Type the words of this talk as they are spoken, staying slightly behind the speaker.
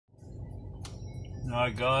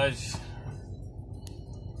Alright guys,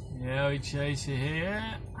 YowieChaser here.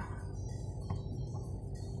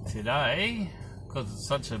 Today, because it's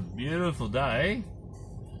such a beautiful day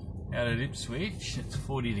out at Ipswich, it's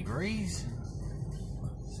 40 degrees.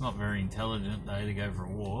 It's not a very intelligent day to go for a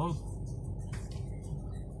walk,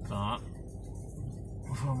 but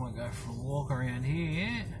if I might go for a walk around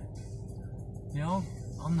here, you know,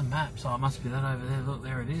 on the map, so it must be that over there. Look,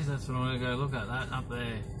 there it is. That's what I'm going to go look at, that up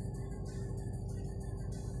there.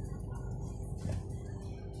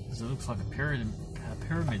 It looks like a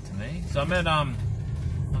pyramid to me. So I'm at I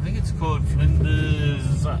think it's called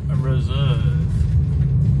Flinders Reserve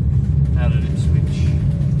out at Ipswich.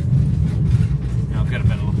 Now I'll get a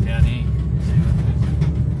better look down here. See what it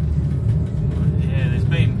is. Yeah, there's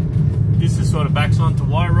been, this is sort of backs onto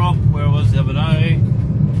Wyaralong where I was the other day.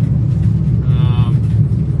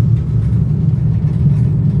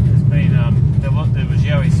 There's been there was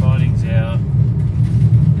Yowie sightings out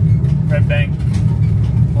Red Bank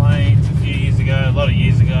Plains a few years ago, a lot of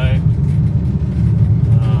years ago.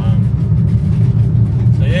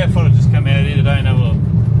 So yeah, I thought I'd just come out here today and have a look.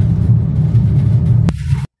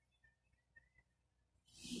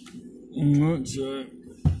 Alright, so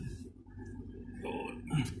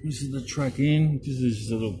this is the track in. This is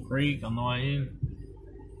just a little creek on the way in.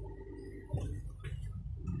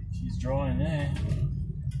 She's drying there.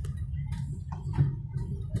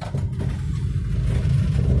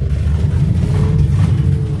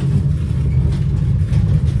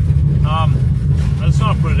 I just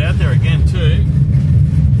want to put it out there again too.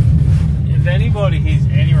 If anybody hears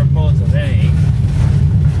any reports of anything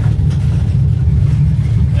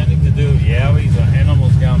to do with yowies or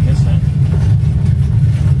animals going missing,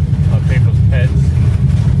 like people's pets,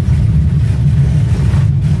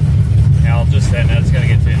 now I'll just say no, it's going to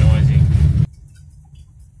get too noisy.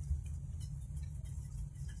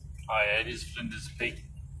 Oh yeah, it is Flinders Peak.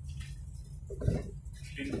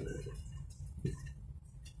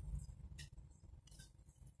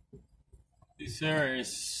 This area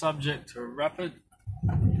is subject to rapid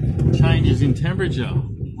changes in temperature.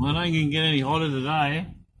 Well, I don't think it can get any hotter today.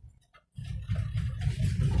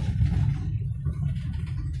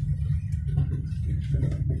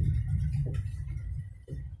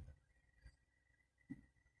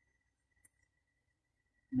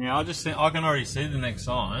 Now I just think I can already see the next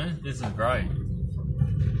sign. This is great.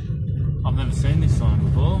 I've never seen this sign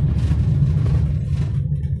before.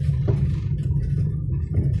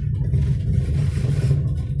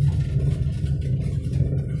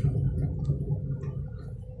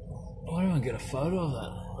 Why don't I get a photo of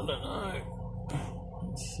that? I don't know.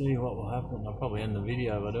 Let's see what will happen. I'll probably end the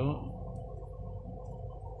video if I do it.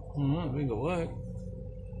 Alright, we got work.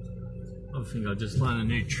 I think I just learned a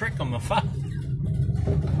new trick on my phone.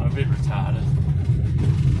 I'm a bit retarded.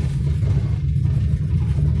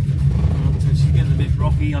 She's getting a bit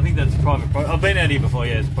rocky. I think that's private property. I've been out here before,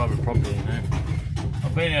 yeah, it's private property, you know.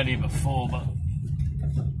 I've been out here before, but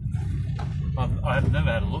I've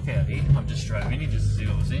never had a look out here. I've just drove in here just to see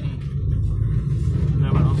what was in here.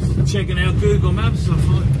 No one else checking out Google Maps, so I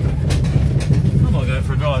thought I might go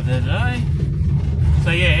for a drive there today. So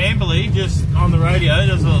yeah, Amberley, just on the radio,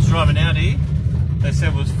 as I was driving out here, they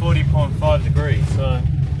said it was 40.5 degrees, so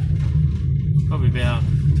it's probably about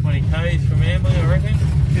 20 k's from Amberley, I reckon,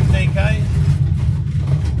 15 k's.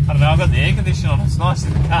 I don't know, I've got the air conditioner on, it's nice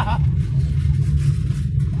in the car.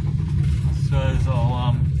 So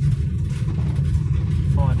I'll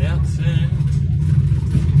find out soon.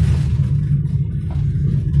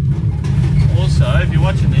 Also, if you're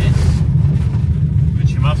watching this,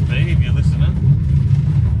 which you must be if you're listening,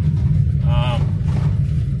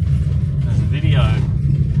 there's a video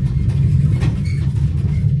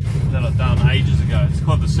that I've done ages ago. It's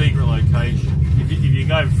called The Secret Location. If you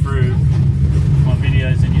go through my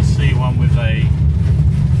videos and you see one with a...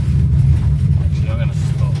 Actually, I'm going to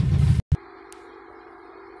stop.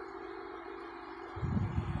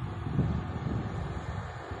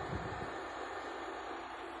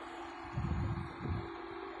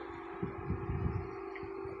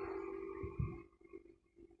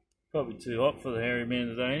 Probably too hot for the hairy man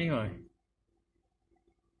today anyway.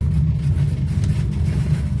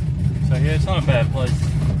 So yeah, it's not a bad place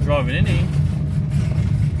driving in here.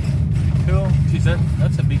 Cool. Geez,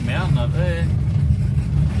 that's a big mountain up there.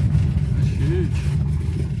 That's huge.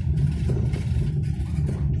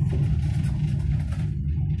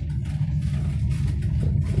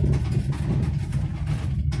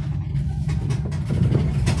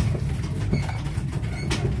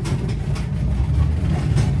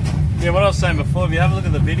 Yeah, what I was saying before, if you have a look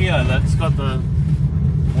at the video, that's got the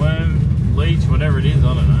worm, leech, whatever it is,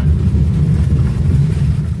 I don't know.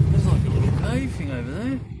 There's like a little cave thing over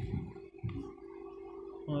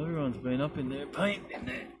Someone's been up in there, paint in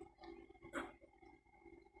there.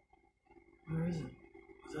 Where is it?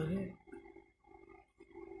 Is that it?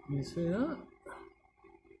 Can you see that?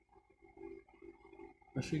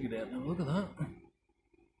 I should get out and have a look at that.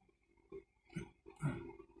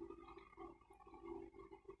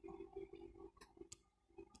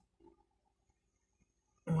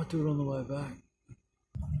 I might do it on the way back.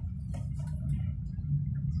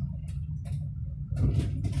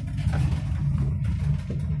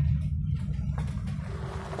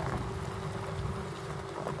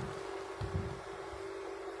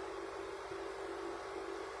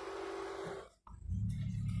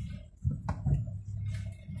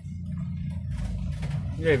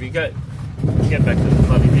 Yeah, if you get back to the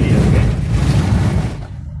bloody video again.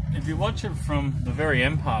 If you watch it from the very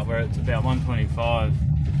end part where it's about 125,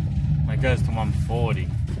 and it goes to 140,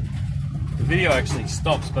 the video actually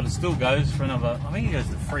stops, but it still goes for another, I think it goes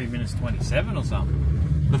to 3 minutes 27 or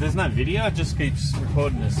something. But there's no video, it just keeps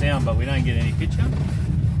recording the sound, but we don't get any picture.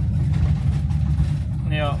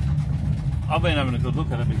 Now, I've been having a good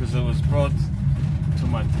look at it because it was brought to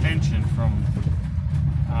my attention from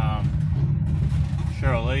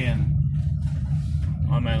Cheryl Lee, and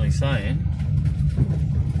I'm only saying,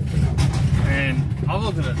 and I've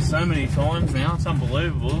looked at it so many times now, it's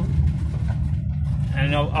unbelievable,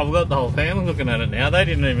 and I've got the whole family looking at it now. They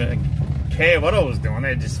didn't even care what I was doing,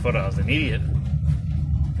 they just thought I was an idiot.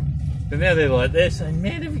 But now they're like, they're saying,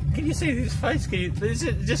 man, can you see this face? It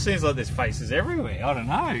just seems like there's faces everywhere. I don't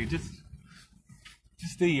know,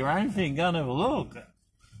 just do your own thing, go and have a look.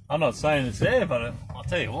 I'm not saying it's there, but I'll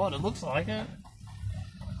tell you what, it looks like it.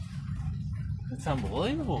 It's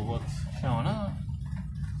unbelievable what's showing up.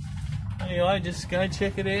 Anyway, just go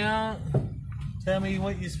check it out. Tell me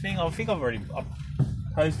what you think. I think I've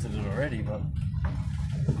posted it already, but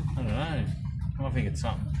I don't know. I think it's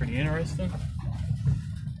something pretty interesting.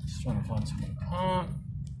 Just trying to find something apart.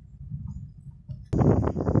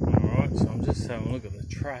 Alright, so I'm just having a look at the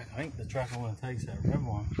track. I think the track I want to take is that red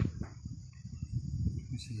one.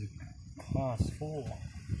 This is a class 4.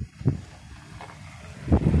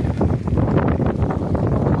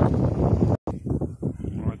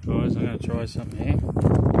 Alright guys, I'm going to try something here.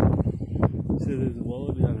 See, there's a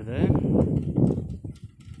wallaby over there.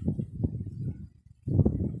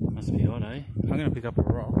 Must be odd, eh? I'm going to pick up a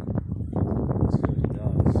rock. Let's see what he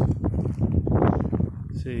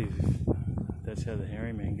does. See if that's how the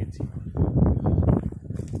hairy man gets him.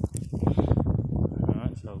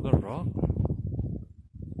 Alright, so I've got a rock.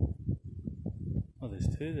 Oh, there's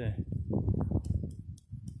two there.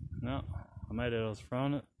 No, I made it, I was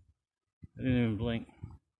throwing it. I didn't even blink.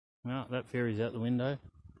 No, that fairy's out the window.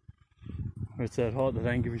 It's that hot, they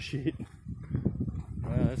don't give a shit.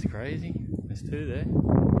 Wow, that's crazy. There's two there.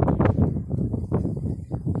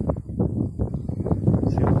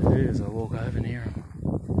 Let's see what they do as I walk over near them.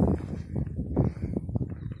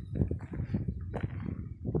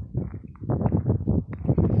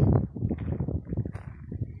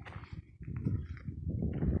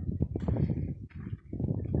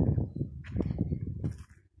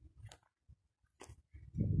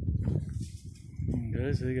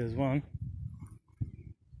 There goes one.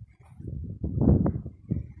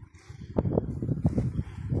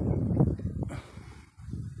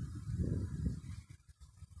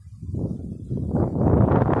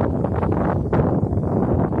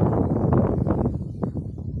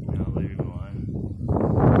 I'll leave him alone.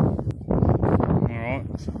 Alright,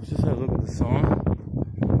 so I'll just have a look at the sign.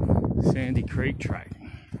 Sandy Creek track.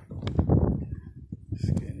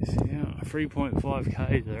 Just get this out. 3.5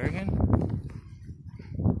 k's, I reckon.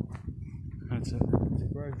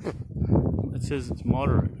 It says it's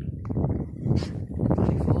moderate.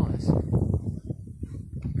 Bloody flies.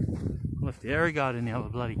 I left the air guard in the other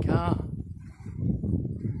bloody car.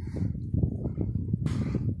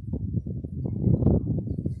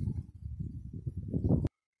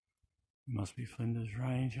 Must be Flinders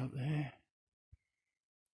Range up there.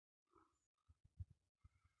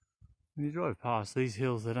 When you drive past these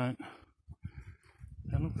hills, they don't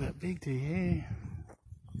look that big to you.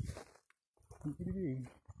 Pretty big.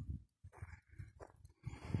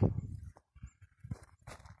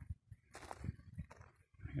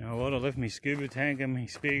 You know what, I left my scuba tank and my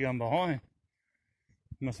spear gun behind.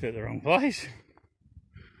 Must be at the wrong place.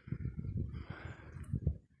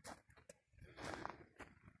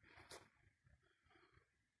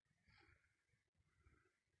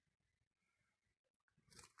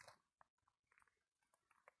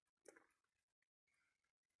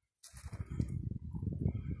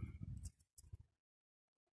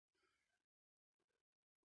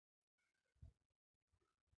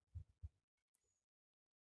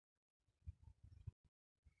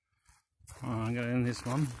 I'm going to end this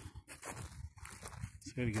one.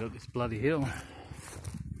 So we gotta get up this bloody hill.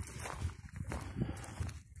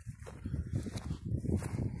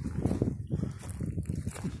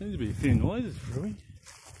 There seems to be a few noises brewing.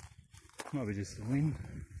 Might be just the wind.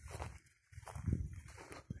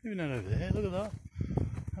 Even that over there, look at that.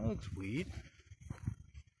 That looks weird.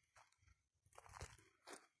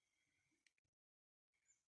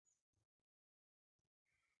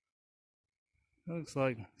 That looks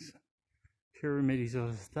like pyramid sort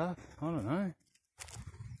of stuff. I don't know.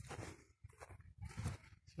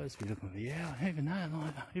 Supposed to be looking for even that,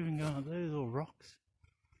 like even going up there, there's all rocks.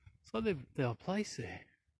 It's like they're a place there.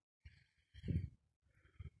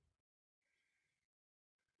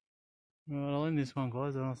 Right, I'll end this one,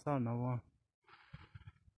 guys, and I'll start another one.